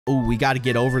Oh, we got to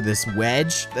get over this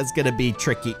wedge. That's going to be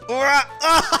tricky. That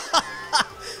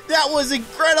was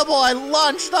incredible. I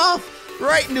launched off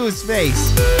right into his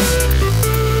face.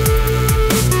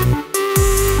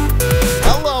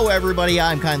 Hello, everybody.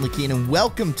 I'm Keyin, and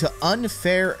welcome to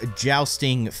Unfair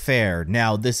Jousting Fair.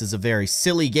 Now, this is a very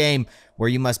silly game where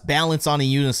you must balance on a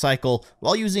unicycle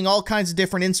while using all kinds of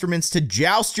different instruments to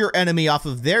joust your enemy off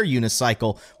of their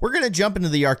unicycle. We're going to jump into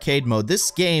the arcade mode. This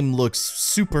game looks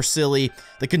super silly.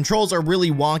 The controls are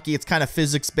really wonky. It's kind of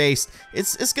physics-based.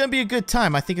 It's going to be a good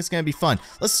time. I think it's going to be fun.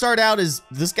 Let's start out as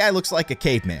this guy looks like a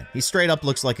caveman. He straight up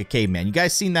looks like a caveman. You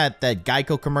guys seen that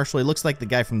Geico commercial? He looks like the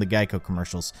guy from the Geico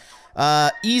commercials.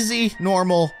 Easy,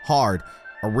 normal, hard.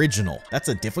 Original. That's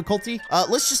a difficulty.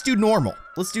 Let's just do normal.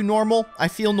 Let's do normal. I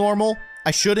feel normal. I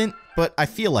shouldn't, but I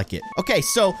feel like it. Okay,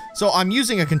 so I'm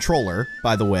using a controller,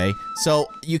 by the way. So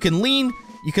you can lean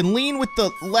with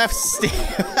the left stick.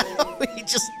 We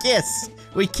just kissed.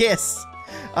 We kissed.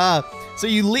 So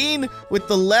you lean with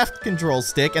the left control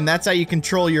stick, and that's how you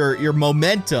control your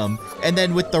momentum. And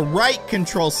then with the right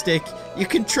control stick, you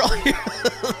control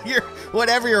your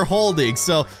whatever you're holding.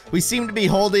 So we seem to be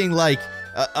holding like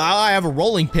I have a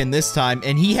rolling pin this time,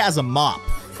 and he has a mop.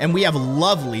 And we have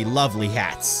lovely, lovely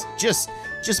hats. Just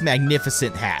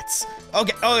magnificent hats.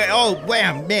 Okay, oh,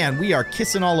 wham, man, we are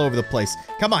kissing all over the place.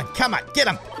 Come on, get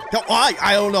him.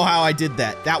 I don't know how I did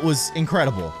that. That was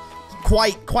incredible.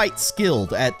 Quite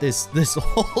skilled at this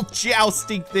whole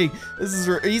jousting thing.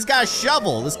 He's got a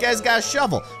shovel. This guy's got a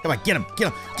shovel. Come on, get him.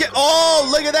 Oh,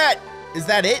 look at that. Is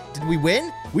that it? Did we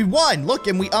win? We won. Look,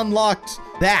 and we unlocked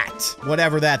that.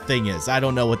 Whatever that thing is. I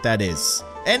don't know what that is.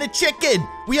 And a chicken!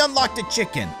 We unlocked a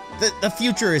chicken. The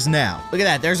future is now. Look at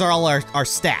that. There's all our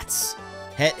stats.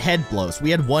 Head blows. We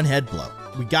had one head blow.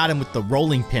 We got him with the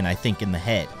rolling pin, I think, in the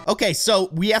head. Okay, so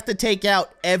we have to take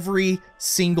out every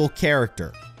single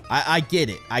character. I get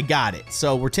it. I got it.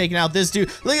 So we're taking out this dude.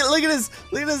 Look at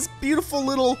this beautiful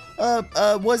little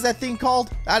what's that thing called?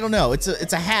 I don't know. It's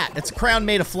a hat. It's a crown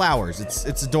made of flowers.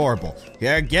 It's adorable.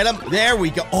 Here, get him. There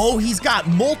we go. Oh, he's got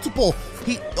multiple.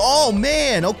 Oh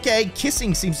man. Okay,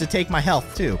 kissing seems to take my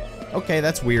health too. Okay,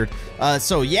 that's weird.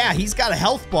 So yeah, he's got a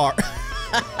health bar.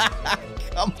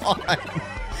 Come on.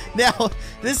 Now,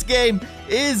 this game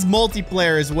is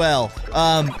multiplayer as well.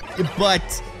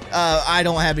 But I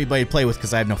don't have anybody to play with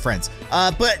because I have no friends.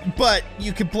 But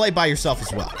you can play by yourself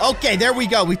as well. Okay, there we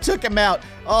go. We took him out.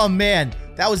 Oh man,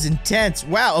 that was intense.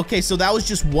 Wow. Okay, so that was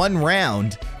just one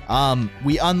round.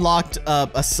 We unlocked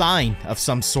a sign of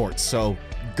some sort. So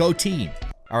go team.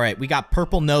 All right, we got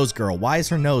purple nose girl. Why is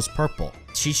her nose purple?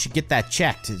 She should get that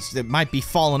checked. It might be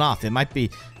falling off. There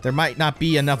might not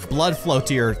be enough blood flow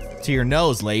to your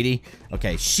nose, lady.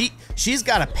 Okay, she's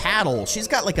got a paddle. She's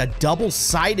got like a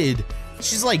double-sided.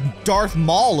 She's like Darth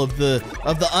Maul of the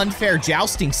unfair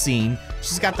jousting scene.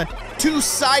 She's got the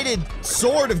two-sided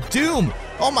sword of doom.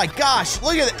 Oh my gosh,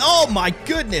 look at it. Oh my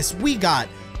goodness, we got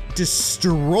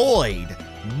destroyed.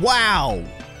 Wow.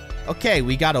 Okay,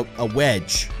 we got a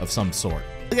wedge of some sort.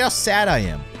 Look at how sad I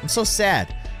am. I'm so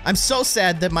sad. I'm so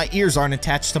sad that my ears aren't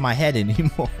attached to my head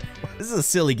anymore. This is a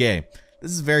silly game.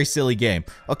 This is a very silly game.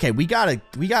 Okay, we gotta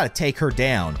take her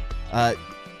down.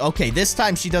 Okay, this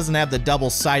time she doesn't have the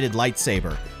double-sided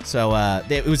lightsaber. So,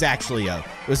 it was actually a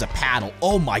paddle.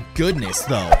 Oh my goodness,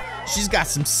 though. She's got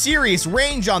some serious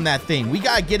range on that thing. We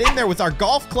gotta get in there with our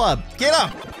golf club. Get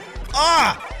up.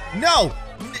 No.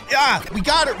 We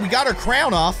got her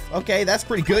crown off. Okay, that's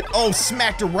pretty good. Oh,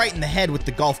 smacked her right in the head with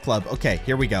the golf club. Okay,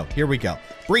 here we go.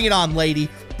 Bring it on, lady.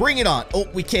 Bring it on. Oh,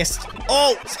 we kissed.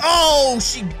 Oh,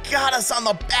 she got us on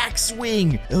the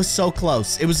backswing. It was so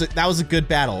close. That was a good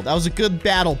battle. That was a good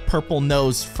battle, purple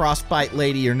nose, frostbite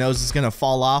lady. Your nose is gonna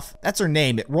fall off. That's her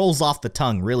name. It rolls off the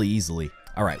tongue really easily.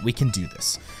 All right, we can do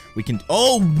this.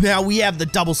 Oh, now we have the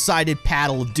double-sided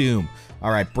paddle of doom.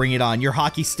 All right, bring it on. Your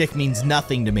hockey stick means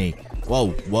nothing to me.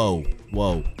 Whoa.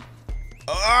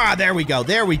 There we go.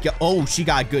 Oh, she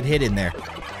got a good hit in there.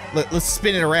 Let's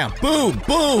spin it around. Boom.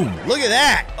 Look at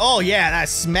that. Oh, yeah, that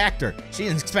smacked her. She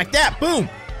didn't expect that. Boom.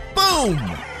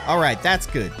 All right, that's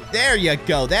good. There you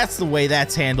go. That's the way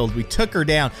that's handled. We took her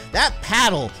down. That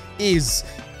paddle is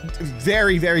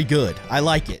very, very good. I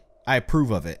like it. I approve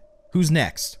of it. Who's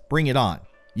next? Bring it on.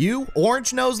 You,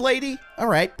 orange nose lady? All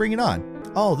right, bring it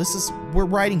on. Oh, we're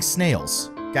riding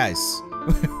snails. Guys,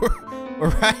 we're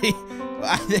riding.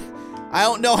 I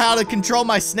don't know how to control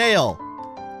my snail.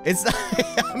 It's not,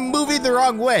 I'm moving the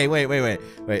wrong way. Wait.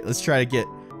 Let's try to get.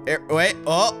 Wait.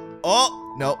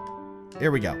 Oh. No. Here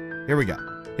we go.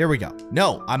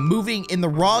 No, I'm moving in the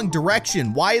wrong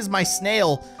direction. Why is my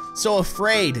snail so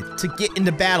afraid to get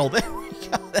into battle? There we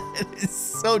God, that is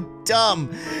so dumb,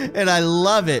 and I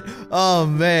love it. Oh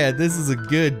man, this is a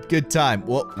good time.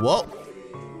 Whoa.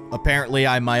 Apparently,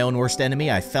 I'm my own worst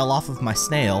enemy. I fell off of my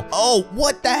snail. Oh,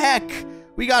 what the heck?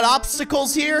 We got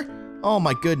obstacles here? Oh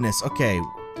my goodness. Okay,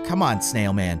 come on,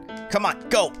 snail man. Come on,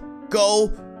 go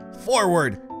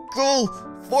forward. Go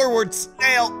forward,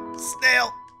 snail.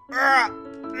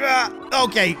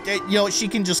 Okay, you know, she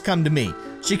can just come to me.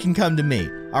 She can come to me.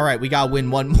 All right, we gotta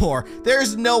win one more.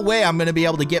 There's no way I'm gonna be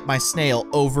able to get my snail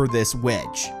over this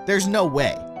wedge. There's no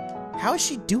way. How is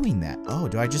she doing that? Oh,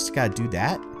 do I just gotta do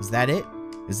that? Is that it?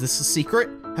 Is this a secret?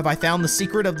 Have I found the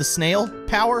secret of the snail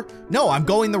power? No, I'm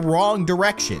going the wrong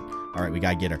direction. All right, we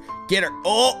gotta get her. Get her.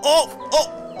 Oh.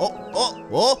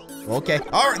 Okay.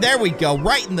 All right, there we go.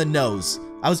 Right in the nose.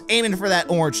 I was aiming for that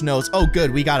orange nose. Oh,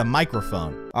 good. We got a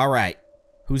microphone. All right.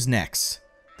 Who's next?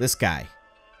 This guy.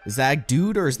 Is that a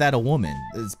dude or is that a woman?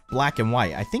 It's black and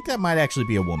white. I think that might actually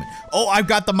be a woman. Oh, I've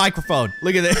got the microphone.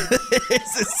 Look at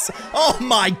this. Oh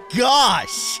my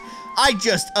gosh. I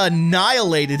just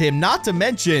annihilated him. Not to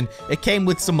mention, it came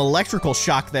with some electrical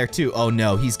shock there too. Oh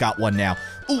no, he's got one now.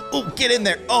 Ooh, get in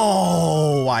there.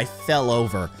 Oh, I fell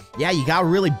over. Yeah, you gotta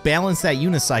really balance that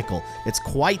unicycle. It's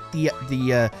quite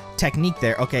the technique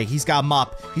there. Okay, he's got a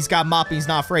mop. He's got a mop. He's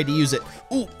not afraid to use it.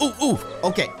 Ooh.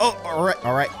 Okay. Oh,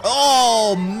 all right.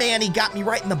 Oh man, he got me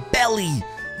right in the belly.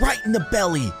 Right in the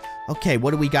belly. Okay,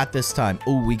 what do we got this time?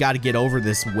 Ooh, we got to get over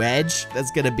this wedge.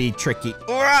 That's gonna be tricky.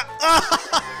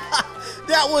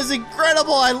 That was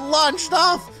incredible. I launched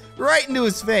off right into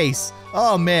his face.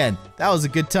 Oh man, that was a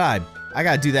good time. I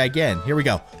gotta do that again. Here we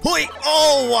go.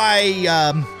 Oh,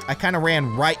 I kind of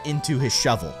ran right into his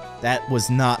shovel. That was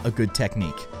not a good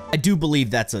technique. I do believe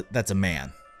that's a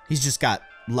man. He's just got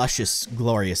luscious,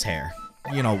 glorious hair.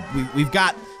 You know, we've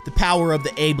got the power of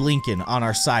the Abe Lincoln on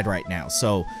our side right now,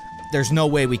 so there's no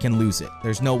way we can lose it.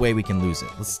 There's no way we can lose it.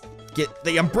 Let's get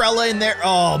the umbrella in there.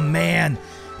 Oh man,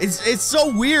 it's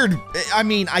so weird. I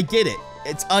mean, I get it.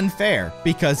 It's unfair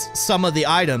because some of the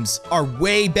items are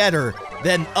way better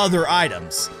than other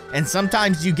items. And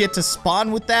sometimes you get to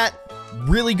spawn with that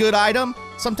really good item.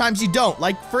 Sometimes you don't.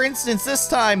 Like, for instance, this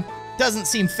time doesn't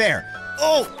seem fair.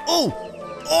 Oh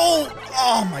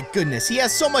my goodness. He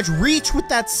has so much reach with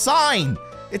that sign.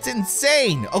 It's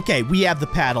insane. Okay, we have the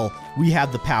paddle. We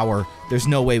have the power. There's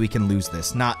no way we can lose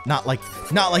this. Not like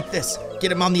this.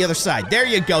 Get him on the other side. There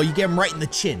you go. You get him right in the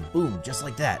chin. Boom, just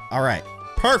like that. All right.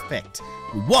 Perfect.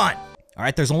 We won. All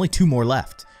right, there's only 2 more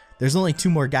left. There's only 2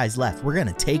 more guys left. We're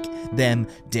gonna take them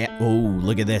down. Oh,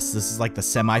 look at this. This is like the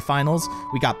semifinals.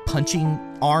 We got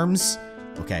punching arms.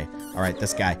 Okay, all right,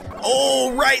 this guy.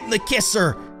 Oh, right in the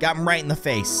kisser. Got him right in the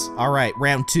face. All right,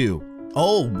 round 2.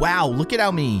 Oh, wow, look at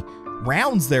how many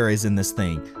rounds there is in this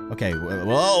thing. Okay,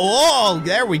 whoa,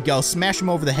 there we go. Smash him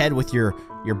over the head with your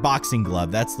boxing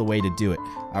glove. That's the way to do it.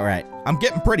 All right, I'm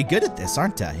getting pretty good at this,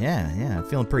 aren't I? Yeah, I'm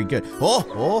feeling pretty good.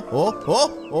 Oh,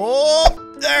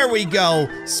 there we go.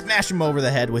 Smash him over the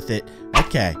head with it.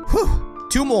 Okay, whew.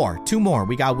 2 more.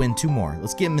 We gotta win 2 more.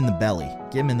 Let's get him in the belly.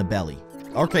 Get him in the belly.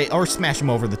 Okay, or smash him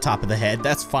over the top of the head.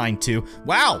 That's fine too.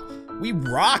 Wow, we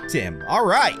rocked him. All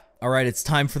right, it's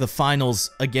time for the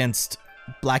finals against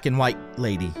black and white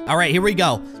lady. All right, here we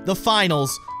go. The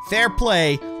finals. Fair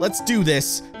play. Let's do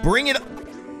this. Bring it up.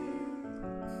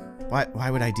 Why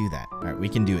would I do that? All right, we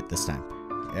can do it this time.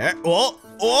 Yeah. Oh,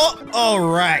 all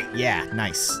right. Yeah,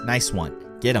 nice one.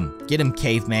 Get him,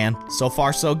 caveman. So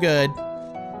far, so good.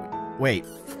 Wait.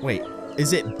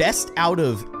 Is it best out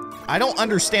of... I don't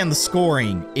understand the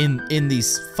scoring in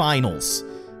these finals.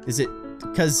 Is it...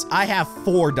 Because I have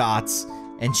 4 dots,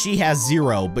 and she has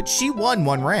 0, but she won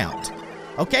 1 round.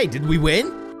 Okay, did we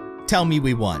win? Tell me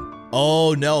we won.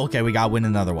 Oh, no. Okay, we gotta win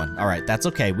another one. All right, that's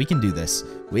okay. We can do this.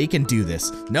 We can do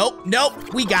this. Nope.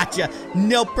 We got you.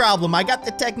 No problem. I got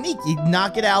the technique. You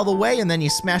knock it out of the way, and then you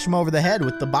smash them over the head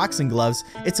with the boxing gloves.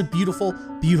 It's a beautiful,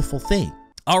 beautiful thing.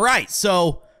 All right,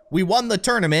 so we won the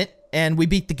tournament, and we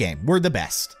beat the game. We're the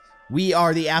best. We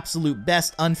are the absolute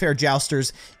best unfair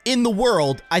jousters in the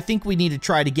world. I think we need to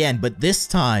try it again, but this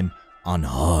time on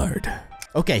hard.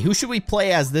 Okay, who should we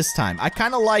play as this time? I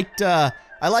kind of liked, I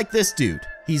like this dude.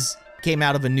 He's came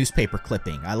out of a newspaper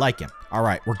clipping. I like him. All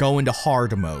right, we're going to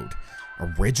hard mode.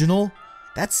 Original?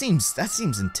 That seems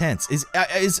intense.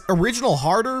 Is original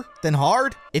harder than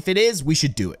hard? If it is, we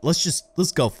should do it.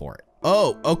 Let's go for it.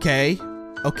 Oh, okay.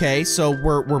 Okay, so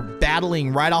we're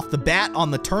battling right off the bat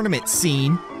on the tournament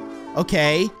scene.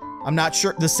 Okay, I'm not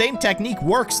sure. The same technique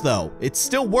works though. It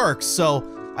still works,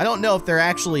 so I don't know if they're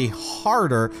actually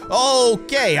harder.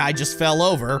 Okay, I just fell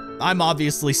over. I'm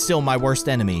obviously still my worst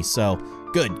enemy, so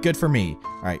good for me.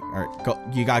 All right, go.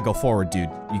 You gotta go forward, dude.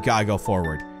 You gotta go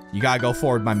forward. You gotta go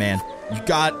forward, my man.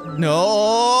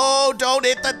 No, don't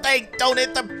hit the thing. Don't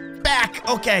hit the back.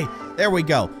 Okay, there we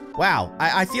go. Wow,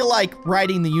 I feel like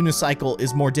riding the unicycle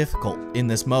is more difficult in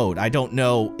this mode. I don't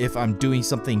know if I'm doing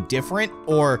something different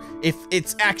or if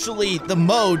it's actually the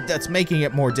mode that's making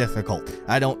it more difficult.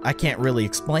 I can't really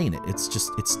explain it.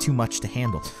 It's too much to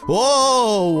handle.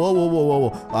 Whoa, whoa, whoa, whoa, whoa,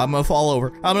 whoa. I'm gonna fall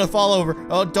over. I'm gonna fall over.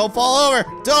 Oh, don't fall over.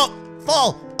 Don't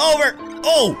fall over.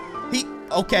 Oh,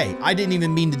 okay, I didn't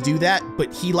even mean to do that,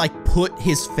 but he like put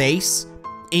his face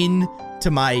into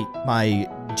my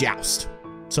joust.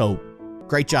 So,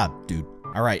 great job, dude.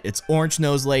 All right, it's Orange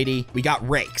Nose Lady. We got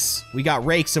rakes. We got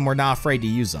rakes and we're not afraid to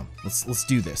use them. Let's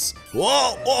do this.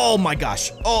 Whoa, oh my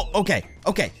gosh. Oh, okay,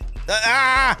 okay.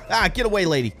 Get away,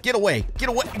 lady. Get away. Get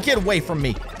away. Get away from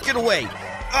me. Get away.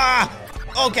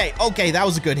 Okay, okay, that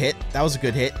was a good hit. That was a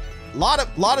good hit. Lot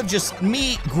of just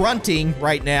me grunting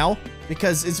right now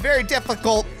because it's very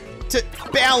difficult to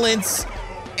balance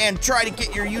and try to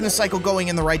get your unicycle going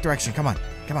in the right direction. Come on.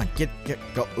 Come on,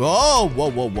 go. Oh, whoa,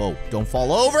 whoa, whoa. Don't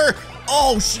fall over.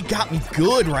 Oh, she got me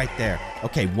good right there.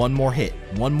 Okay, one more hit.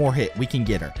 One more hit. We can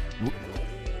get her.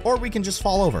 Or we can just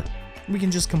fall over. We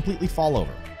can just completely fall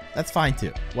over. That's fine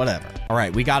too. Whatever. All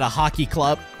right, we got a hockey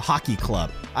club. Hockey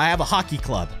club. I have a hockey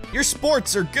club. Your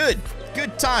sports are good.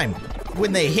 Good time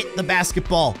when they hit the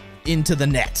basketball into the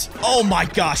net. Oh my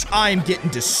gosh, I am getting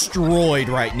destroyed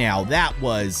right now. That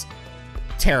was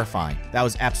terrifying. That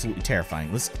was absolutely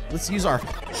terrifying. Let's use our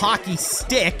hockey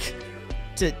stick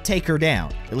to take her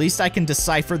down. At least I can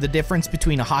decipher the difference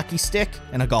between a hockey stick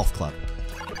and a golf club.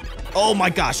 Oh my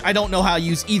gosh, I don't know how to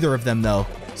use either of them though.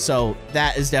 So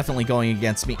that is definitely going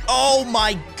against me. Oh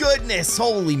my goodness,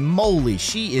 holy moly.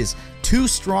 She is too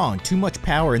strong, too much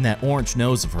power in that orange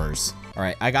nose of hers. All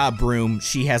right, I got a broom.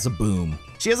 She has a boom.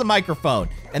 She has a microphone,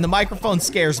 and the microphone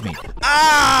scares me.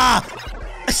 Ah!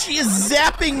 She is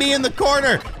zapping me in the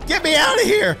corner. Get me out of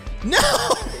here. No,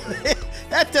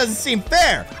 that doesn't seem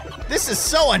fair. This is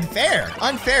so unfair.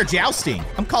 Unfair jousting.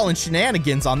 I'm calling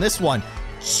shenanigans on this one.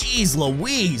 Jeez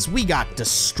Louise, we got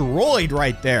destroyed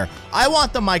right there. I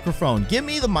want the microphone. Give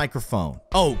me the microphone.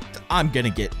 Oh, I'm gonna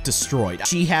get destroyed.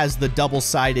 She has the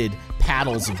double-sided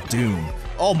paddles of doom.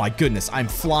 Oh my goodness, I'm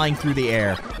flying through the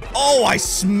air. Oh, I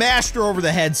smashed her over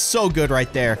the head so good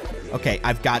right there. Okay,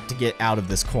 I've got to get out of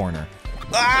this corner.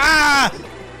 Ah!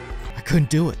 I couldn't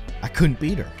do it. I couldn't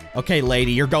beat her. Okay,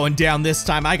 lady, you're going down this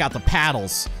time. I got the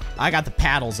paddles. I got the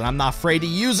paddles, and I'm not afraid to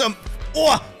use them.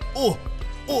 Oh, oh,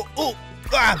 oh, oh.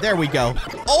 Ah, there we go.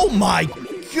 Oh my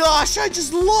gosh, I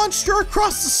just launched her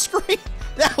across the screen.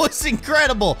 That was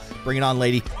incredible. Bring it on,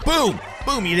 lady. Boom,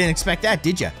 boom. You didn't expect that,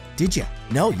 did you? Did you?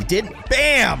 No, you didn't.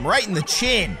 Bam, right in the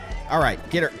chin. All right,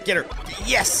 get her, get her.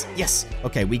 Yes, yes.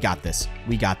 Okay, we got this.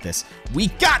 We got this. We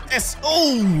got this.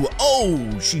 Oh,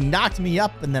 oh, she knocked me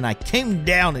up and then I came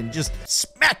down and just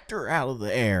smacked her out of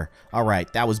the air. All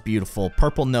right, that was beautiful.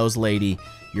 Purple nose lady,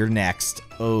 you're next.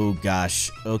 Oh gosh,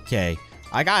 okay.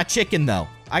 I got a chicken though.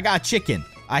 I got a chicken.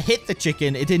 I hit the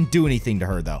chicken. It didn't do anything to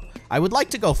her though. I would like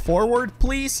to go forward,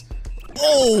 please.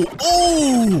 Oh,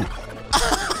 oh.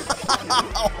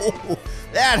 Oh,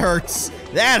 that hurts.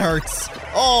 That hurts.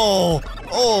 Oh,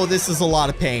 oh, this is a lot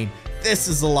of pain. This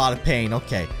is a lot of pain.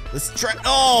 Okay, let's try.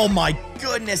 Oh my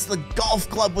goodness, the golf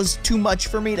club was too much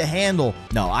for me to handle.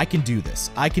 No, I can do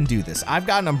this. I can do this. I've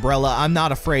got an umbrella. I'm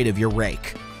not afraid of your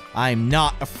rake. I'm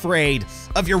not afraid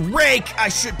of your rake. I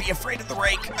should be afraid of the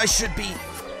rake. I should be.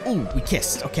 Ooh, we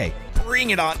kissed. Okay,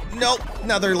 bring it on. Nope,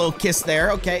 another little kiss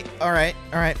there. Okay, all right,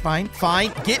 fine,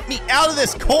 fine. Get me out of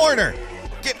this corner.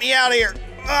 Get me out of here.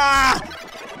 Ah,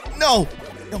 no,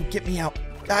 no, get me out.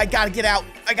 I gotta get out.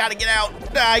 I gotta get out.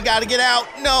 I gotta get out.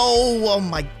 No, oh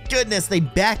my goodness, they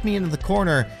backed me into the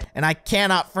corner and I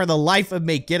cannot for the life of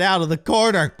me get out of the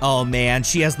corner. Oh man,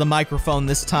 she has the microphone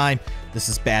this time. This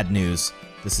is bad news.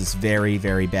 This is very,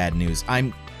 very bad news.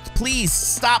 Please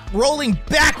stop rolling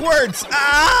backwards.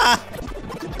 Ah!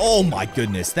 Oh my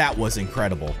goodness, that was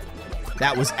incredible.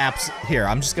 That was here,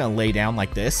 I'm just gonna lay down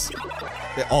like this.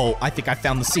 Oh, I think I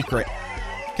found the secret.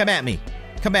 Come at me.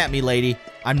 Come at me, lady.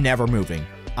 I'm never moving.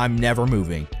 I'm never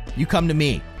moving. You come to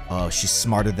me. Oh, she's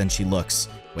smarter than she looks.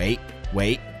 Wait,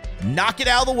 wait. Knock it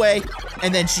out of the way.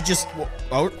 And then she just,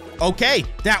 oh, okay,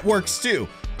 that works too.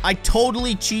 I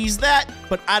totally cheesed that,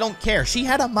 but I don't care. She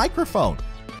had a microphone.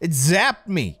 It zapped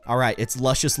me. All right, it's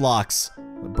Luscious Locks.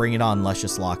 Bring it on,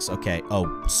 Luscious Locks. Okay.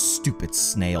 Oh, stupid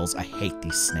snails. I hate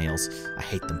these snails. I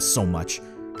hate them so much.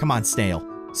 Come on, snail.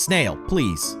 Snail,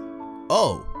 please.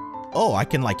 Oh. Oh, I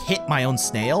can like hit my own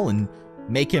snail and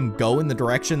make him go in the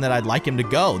direction that I'd like him to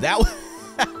go. That was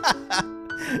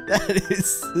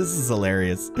This is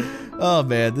hilarious. Oh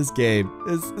man, this game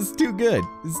is too good.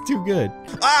 It's too good.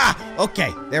 Ah,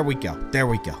 okay, there we go. There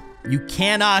we go. You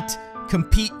cannot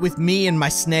compete with me and my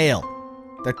snail.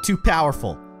 They're too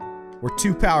powerful. We're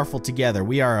too powerful together.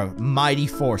 We are a mighty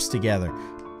force together.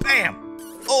 Bam!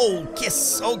 Oh,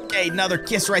 kiss. Okay, another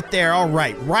kiss right there. All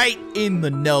right, right in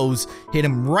the nose. Hit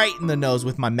him right in the nose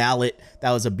with my mallet.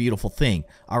 That was a beautiful thing.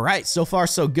 All right, so far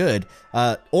so good.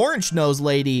 Orange nose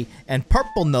lady and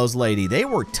purple nose lady, they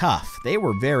were tough. They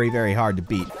were very, very hard to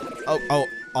beat. Oh,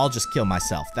 I'll just kill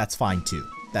myself. That's fine too.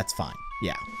 That's fine.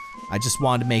 Yeah. I just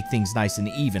wanted to make things nice and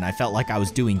even. I felt like I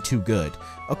was doing too good.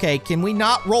 Okay, can we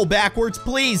not roll backwards,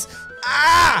 please?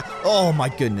 Ah! Oh my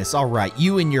goodness. All right,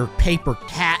 you and your paper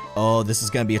cat. Oh, this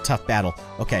is gonna be a tough battle.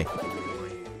 Okay.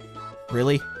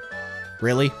 Really?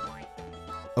 Really?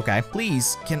 Okay,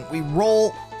 please, can we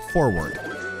roll forward?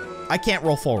 I can't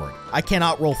roll forward. I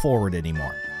cannot roll forward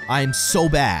anymore. I am so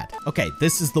bad. Okay,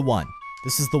 this is the one.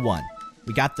 This is the one.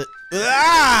 We got the...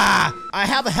 Ah! I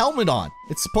have a helmet on.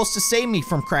 It's supposed to save me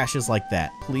from crashes like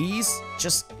that. Please,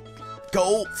 just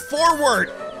go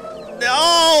forward.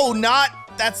 No, not...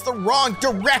 That's the wrong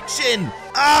direction.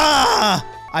 Ah!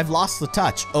 I've lost the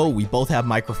touch. Oh, we both have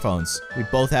microphones. We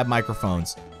both have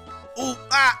microphones. Ooh,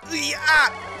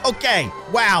 okay,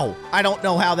 wow. I don't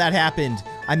know how that happened.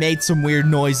 I made some weird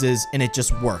noises and it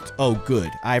just worked. Oh, good.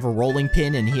 I have a rolling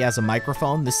pin and he has a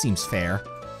microphone. This seems fair.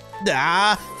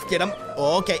 Ah, get him.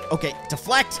 Okay, okay.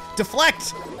 Deflect,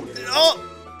 deflect. Oh,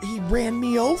 he ran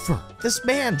me over. This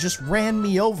man just ran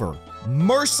me over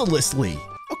mercilessly.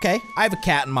 Okay, I have a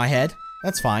cat in my head.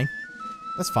 That's fine.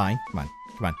 That's fine. Come on,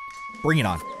 come on. Bring it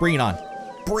on, bring it on.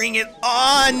 Bring it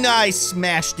on! I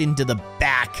smashed into the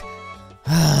back.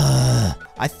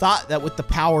 I thought that with the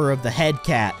power of the head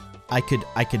cat, I could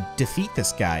defeat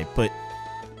this guy, but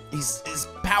his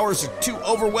powers are too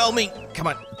overwhelming. Come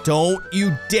on, don't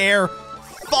you dare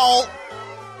fall.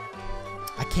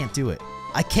 I can't do it.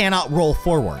 I cannot roll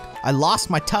forward. I lost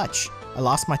my touch. I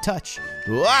lost my touch.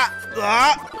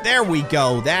 There we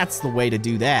go. That's the way to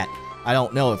do that. I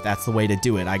don't know if that's the way to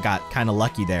do it. I got kind of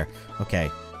lucky there. Okay.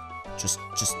 Just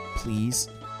please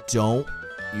don't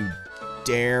you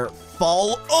dare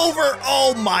fall over.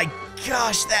 Oh my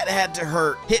gosh, that had to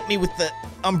hurt. Hit me with the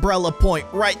umbrella point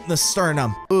right in the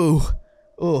sternum. Ooh.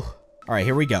 Ooh. All right,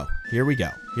 here we go. Here we go.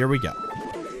 Here we go.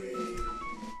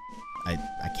 I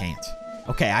can't.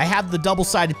 Okay, I have the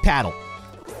double-sided paddle.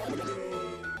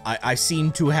 I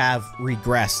seem to have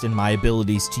regressed in my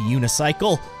abilities to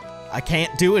unicycle. I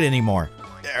can't do it anymore.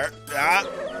 There.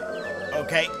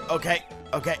 Okay, okay,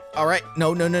 okay. All right.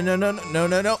 No, no, no, no, no, no,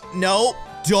 no, no. No,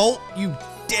 don't you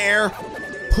dare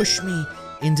push me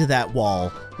into that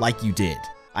wall like you did.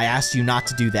 I asked you not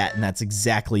to do that, and that's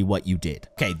exactly what you did.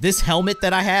 Okay, this helmet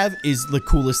that I have is the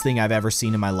coolest thing I've ever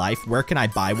seen in my life. Where can I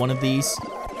buy one of these?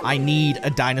 I need a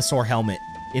dinosaur helmet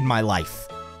in my life.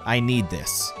 I need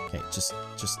this. Okay, just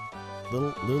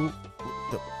little.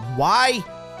 Why?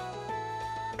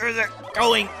 Is it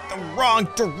going the wrong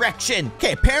direction?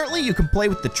 Okay, apparently you can play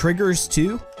with the triggers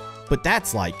too, but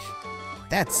that's like,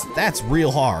 that's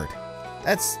real hard.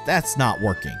 That's not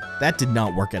working. That did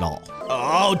not work at all.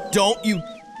 Oh, don't you,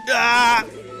 ah!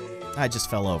 I just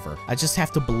fell over. I just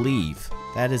have to believe.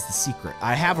 That is the secret.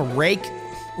 I have a rake.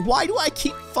 Why do I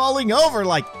keep falling over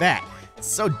like that? It's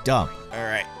so dumb. All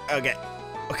right, okay,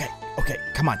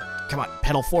 come on. Come on,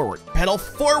 pedal forward. Pedal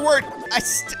forward!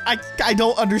 I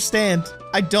don't understand.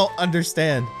 I don't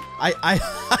understand.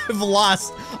 I've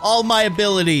lost all my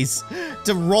abilities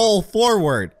to roll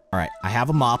forward. All right, I have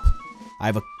a mop. I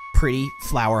have a pretty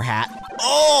flower hat.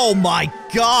 Oh my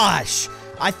gosh!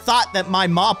 I thought that my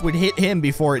mop would hit him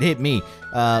before it hit me.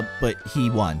 But he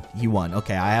won. He won.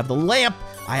 Okay, I have the lamp.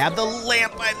 I have the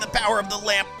lamp. I have the power of the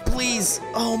lamp. Please.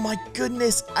 Oh my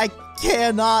goodness. I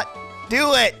cannot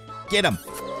do it. Get him.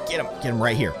 Get him. Get him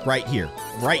right here. Right here.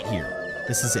 Right here.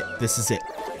 This is it. This is it.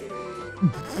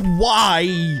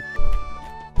 Why?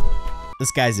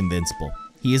 This guy's invincible.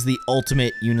 He is the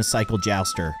ultimate unicycle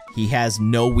jouster. He has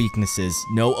no weaknesses,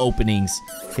 no openings.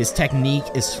 His technique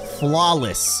is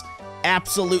flawless.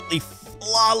 Absolutely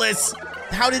flawless.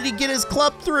 How did he get his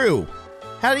club through?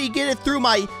 How did he get it through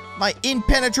my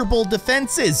impenetrable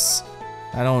defenses?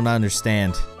 I don't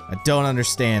understand. I don't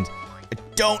understand. I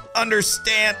don't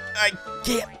understand. I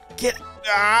can't get...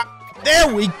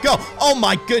 there we go. Oh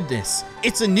my goodness.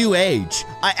 It's a new age.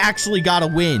 I actually got a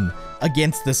win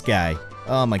against this guy.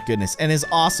 Oh my goodness. And his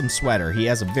awesome sweater. He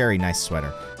has a very nice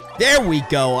sweater. There we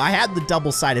go. I had the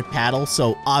double-sided paddle,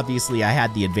 so obviously I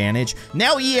had the advantage.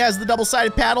 Now he has the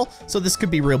double-sided paddle, so this could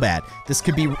be real bad. This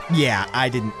could be... yeah, I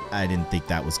didn't think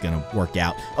that was gonna work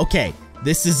out. Okay,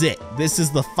 This is it. This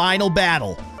is the final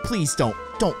battle. Please don't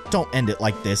end it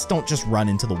like this. Don't just run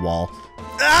into the wall.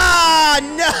 Ah,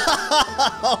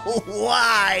 no!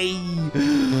 Why?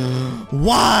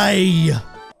 Why?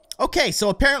 Okay, so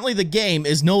apparently the game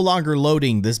is no longer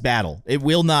loading this battle. It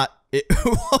will not, it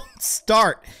won't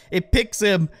start. It picks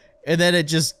him, and then it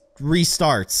just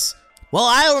restarts. Well,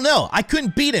 I don't know. I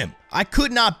couldn't beat him. I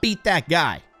could not beat that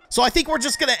guy. So I think we're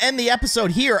just going to end the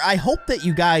episode here. I hope that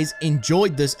you guys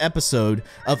enjoyed this episode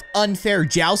of Unfair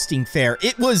Jousting Fair.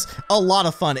 It was a lot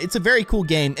of fun. It's a very cool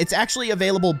game. It's actually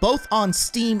available both on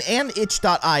Steam and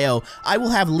itch.io. I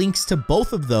will have links to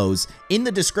both of those in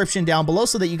the description down below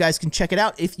so that you guys can check it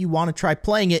out if you want to try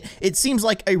playing it. It seems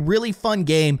like a really fun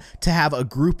game to have a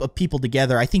group of people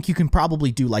together. I think you can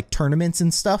probably do like tournaments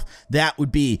and stuff. That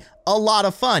would be a lot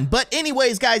of fun. But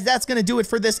anyways, guys, that's going to do it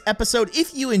for this episode.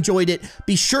 If you enjoyed it,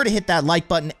 be sure to hit that like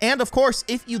button. And of course,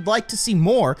 if you'd like to see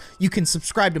more, you can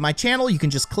subscribe to my channel. You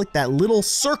can just click that little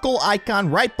circle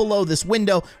icon right below this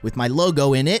window with my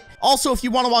logo in it. Also, if you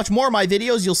want to watch more of my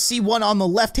videos, you'll see one on the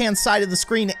left-hand side of the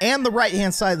screen and the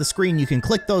right-hand side of the screen. You can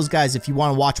click those guys if you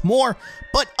want to watch more.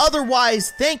 But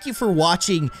otherwise, thank you for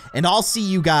watching, and I'll see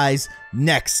you guys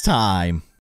next time.